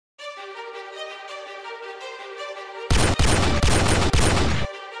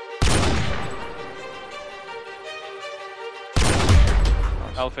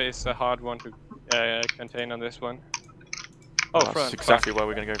Alpha is a hard one to contain on this one. Oh, That's front. exactly where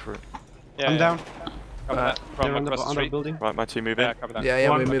we're going to go for it. Yeah, I'm down. Cover that from across the On the street. building. Right, my team move in. Yeah, cover that. Yeah,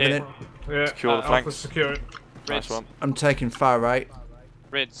 we're moving in. Yeah, Secure the flanks. Secure it. Nice one. I'm taking far right.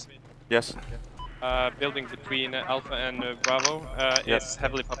 Rids. Yes. Building between Alpha and Bravo is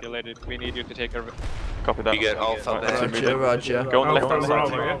heavily populated. We need you to take over. Copy that. You get Alpha Right, back. Roger, roger. Go on the left hand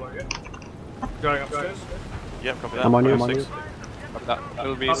Bravo, side. yeah. Going upstairs. Yep, copy that. I'm on you, I'm 5, on 6. you. Cover that.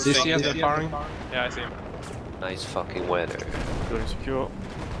 Will be Do you see us safe. firing? Yeah, I see him. Nice fucking weather. Building secure.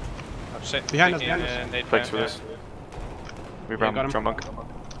 Oh, shit. Behind us, Taking, behind us. nade Thanks for fan, this. Move Yeah, around, got him. drum bunk.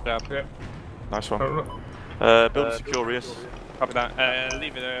 Yeah. Yeah. Nice one. Oh, Building secure, Rios. Copy that.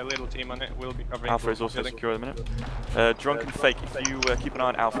 Leave a little team on it. We'll be covering. Alpha is also building. secure at the minute. Drunk and fake, if you keep an eye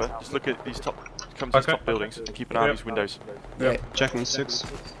on Alpha, just look at these top, come to these top buildings and keep an eye on these windows. Right. Checking 6.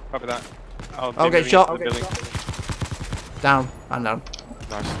 Copy that. I'll be Okay, moving shot. into the building. Down. Man down.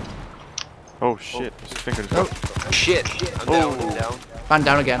 Nice. Oh shit, his finger is Oh. Shit! I'm down, I'm down. Man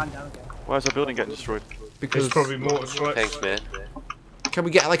down again. Why is our building getting destroyed? Because It's probably more strikes. Thanks, man. can we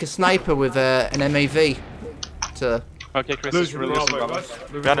get like a sniper with an MAV to? Okay, Chris is Losing releasing Bravo, Bravo. guys.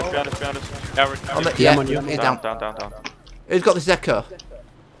 Losing Behind us, Bravo. behind us, behind us. Yeah, we're On the, Yeah, yeah, I'm on you. he's Down, down. down, down, down. Who's got this Echo?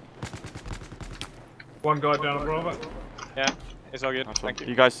 One guy down at Bravo. Yeah, it's all good. Nice one. Thank you.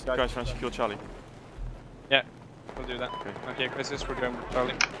 You guys try and secure Charlie. Yeah, we'll do that. Okay. Okay, Chris is we're going with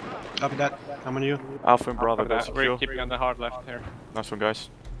Charlie. Copy that. I'm on you. Alpha and Bravo Copy go that. We're secure. keeping on the hard left here. Nice one, guys.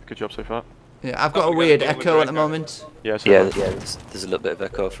 Good job so far. Yeah, I've got Oh, a we weird gotta deal with Echo at the Echo. moment. Yeah, so Yeah, there's a little bit of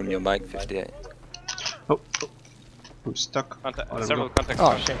echo from your mic, 58. Oh. I'm stuck. Several contacts.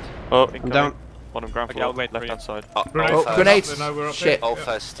 Oh shit. Oh, I'm incoming. down. Bottom ground Okay, floor, I'll wait for left you. hand side. Grenades. Oh, grenades. They know we're up Shit. here.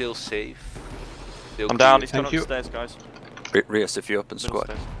 Alpha is still safe. Still I'm down, clear. he's gone Thank you. upstairs, guys. Rios, if you're up in Middle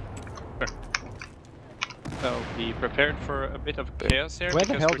squad. stairs. So be prepared for a bit of chaos here. Where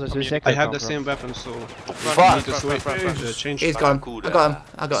the because hell we're does this commu- Echo I have come the from? same weapon, so Front, I need to front, switch. front, front, front. Change. He's gone. I got him.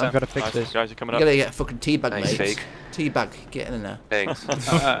 I got I've him. got to fix Nice, this. guys, you're coming You up. gotta get fucking teabag, Nice mate. fake. Teabag, get in there. Thanks.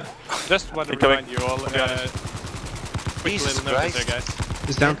 Just want to Incoming. remind you all. Quick Jesus little notice Christ. there, guys.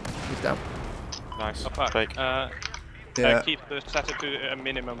 He's down. He's down. Nice, Oh, fuck. fake. Yeah. Keep the status to a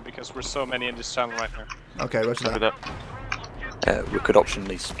minimum because we're so many in this channel right now. Okay, roger Look at that. that. We could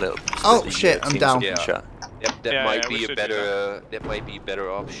optionally split up. Oh, shit, I'm teams down. up in chat. That Yeah, might yeah, we be a should do better. That might be a better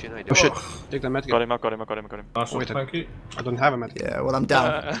option. I Oh don't shit. know. Take the med. Got him, I got him, I got him, I got him. Nice one, Wait, thank you. I don't have a med. Yeah, well I'm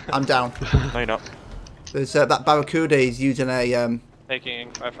down. I'm down. No, you're not. There's that Barracuda. He's using a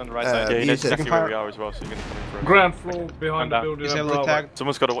Taking fire from the right Uh, side. Yeah, you know use it. exactly where we are as well, so you're going to come in for it. Ground floor behind the down. building. He's at heavily Bravo. tagged.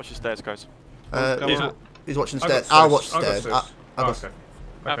 Someone's got to watch the stairs, guys. He's watching the I got stairs. I'll watch stairs. the I got stairs. stairs. I'll Oh,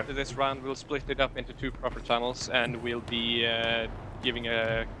 go. okay. After this round, we'll split it up into 2 proper channels, and we'll be giving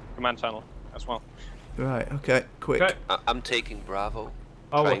a command channel as well. Right. Okay. Quick. Okay. I'm taking Bravo.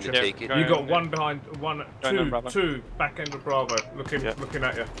 I'll Trying watch to it. take it. Go You got on, one behind, one, Going on, Bravo. two back end of Bravo, looking Yeah.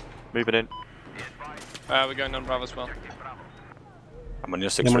 at you. Moving in. We're going on Bravo as well. I'm on your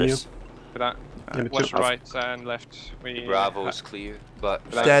 6 I'm on race. For that, Yeah, me watch too. right and left. We Bravo is clear, but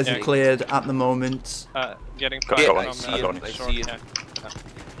Stairs Yeah. are cleared at the moment. getting Got fire one. from I got one. the I shore. see it. Yeah. Yeah,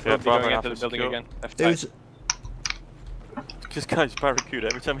 We'll be Bravo going and into Alpha the building secure. again. Left side. Who's This guy's Barracuda,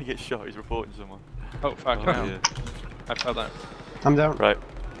 every time he gets shot, he's reporting someone. Oh fuck! Oh, no. yeah. I fell down. I'm down. Right,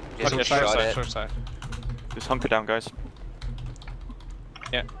 Yes, Okay, shot short side, at. short side. just hunker down, guys.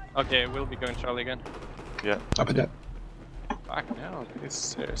 Yeah. Okay, we'll be going Charlie again. Yeah. Copy that. Fuck now, this is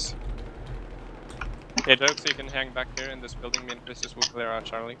serious. Yeah, jokes, you can hang back here in this building. Me and Christus will clear out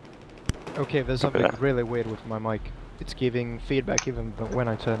Charlie. Okay, there's Copy something that. really weird with my mic. It's giving feedback even when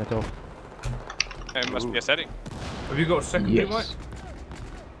I turn it off. It must be a setting. Have you got a second view, mate?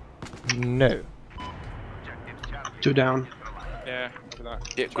 No. 2 down. Yeah, do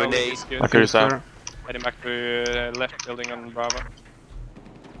that. Yeah, Charlie grenade. is good. Hunker is down. Clear. Heading back to left building on Bravo.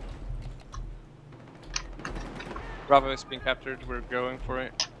 Bravo is being captured. We're going for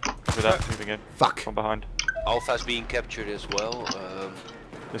it. With that, moving in. fuck? From behind. Alpha's being captured as well.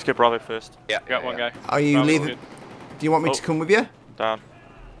 Let's get Bravo first. Yeah. Got one guy. Are you Bravo's leaving? good. Do you want me to Oh. come with you? Down.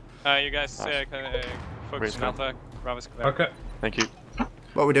 You guys Nice. focus on Alpha. Bravo's clear. Okay. Thank you.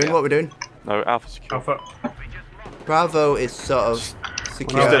 What we're doing? Yeah. What we're doing? No, Alpha secure. Alpha. Bravo is sort of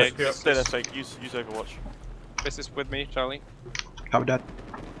secure. Yeah. Stay there, fake. Use Overwatch. This is with me, Charlie. Copy that.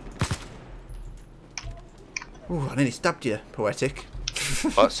 Ooh, I nearly stabbed you, poetic.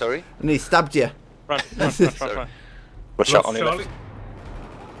 What? Sorry. I nearly stabbed you. Front, front, front, front, Sorry. front. Watch out on your Charlie. left.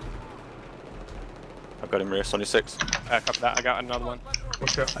 I've got him Rios on your 6. Copy that. I got another one.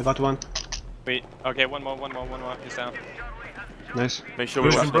 Watch out. I got one. Wait. Okay, one more. He's down. Nice. Make sure we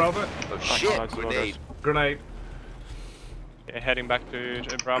Losing watch Bravo. Oh shit! nice, well Grenade. Grenade. Okay, heading back to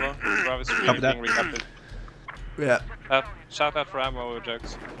Bravo. Bravo's Copy really that. being recaptured. Yeah. Shout out for ammo,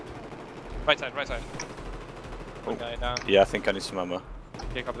 Jugs. Right side, right side. One guy down. Yeah, I think I need some ammo.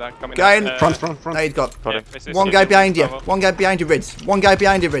 Okay, copy that. Coming Guy up, in Front, front, Now front. he's got Got him. this is one the guy behind you. Bravo. One guy behind you, Rids. One guy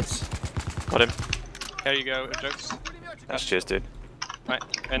behind you, Rids. Got him. Here you go, Jugs. That's cheers, dude. Right,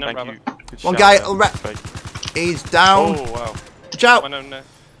 and Thank Bravo. you. Good One shout, guy man. al- ra- Fake. He's down. Oh wow. Watch out. One on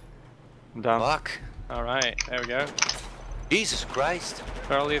I'm down. Fuck. Alright, there we go. Jesus Christ.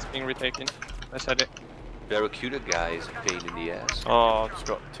 Charlie is being retaken. Let's head it. Barracuda guy is a pain in the ass. Oh, just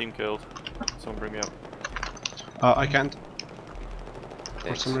got team killed. Someone bring me up. I can't, for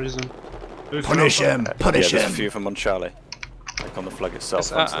Thanks. some reason. There's Punish an him. Yeah, Punish there's a him. few of them on Charlie. Like on the flag itself,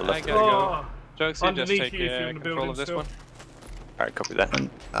 Yes, one's to the I left. gotta go. Oh, Jugs, you just underneath take you if you're in the control building of this still. one. Alright, copy that.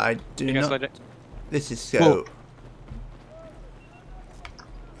 I do You guys not. let it. This is so.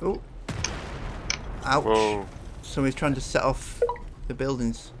 Oh. Ouch. Whoa. Somebody's trying to set off the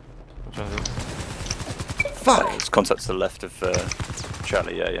buildings. I'm trying to- Fuck. There's contact to the left of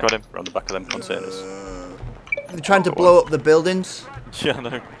Charlie, yeah. Got him. Around the back of them containers. They're trying to blow up the buildings. Yeah, I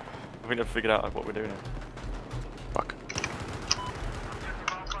know. We never figured out what we're doing. Fuck.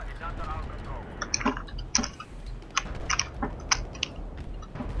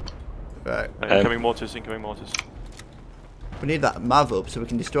 Right. Incoming mortars, incoming mortars. We need that MAV up so we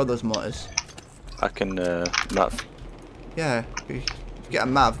can destroy those mortars. I can, Matt, Yeah. If you get a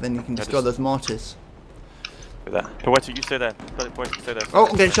MAV, then you can destroy just- those mortars. with that. Poetic, you stay there. Poetic, stay there. Oh,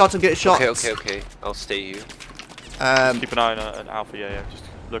 I'm getting shot. I'm getting shot. Okay. I'll stay here. Keep an eye on an alpha, yeah. Just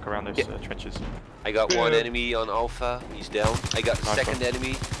look around those Yeah. trenches. I got one Yeah. enemy on Alpha. He's down. I got the Nice second one.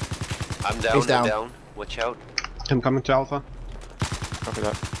 enemy. I'm down. He's down. I'm down. Watch out. I'm coming to Alpha. Copy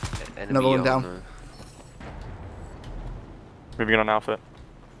that. Enemy Another one on, down. Moving on alpha.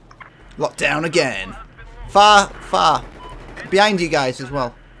 Locked down again. Far, far. Behind you guys as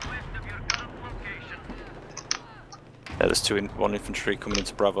well. Yeah, there's one infantry coming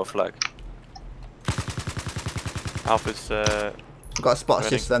into Bravo flag. Alpha's I've got a spot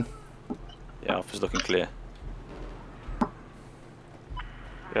Ready. assist then. Yeah, Alpha's looking clear.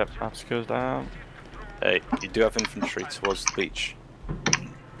 yep, Alpha goes down. Hey, you do have infantry towards the beach.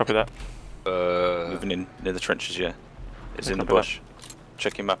 Copy that. Moving in near the trenches, yeah. It's in the Copy that. bush.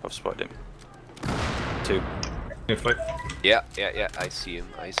 Check your map, I've spotted him. 2. Yeah. I see him.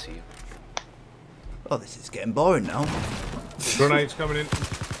 Oh, this is getting boring now. Grenades coming in.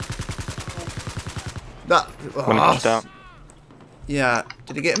 That. One Oh, inch down. yeah.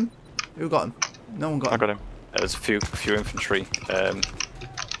 Did he get him? Who got him? No one got I him. got him. There's a few infantry.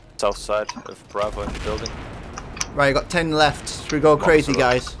 South side of Bravo in the building. Right, you got 10 left. Should we go crazy, of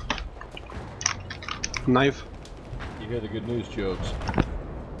guys? Knife. You hear the good news, Jokes.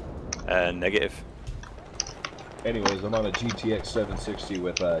 Negative. Anyways, I'm on a GTX 760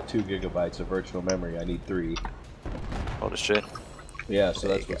 with 2 gigabytes of virtual memory. I need 3. What a shit. Yeah, so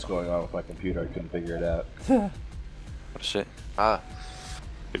that's what's going on with my computer. I couldn't figure it out. What a shit.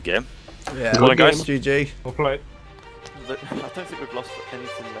 Good game. Yeah. Well, guys. GG. We'll play it. I don't think we've lost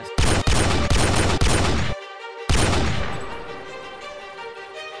anything less.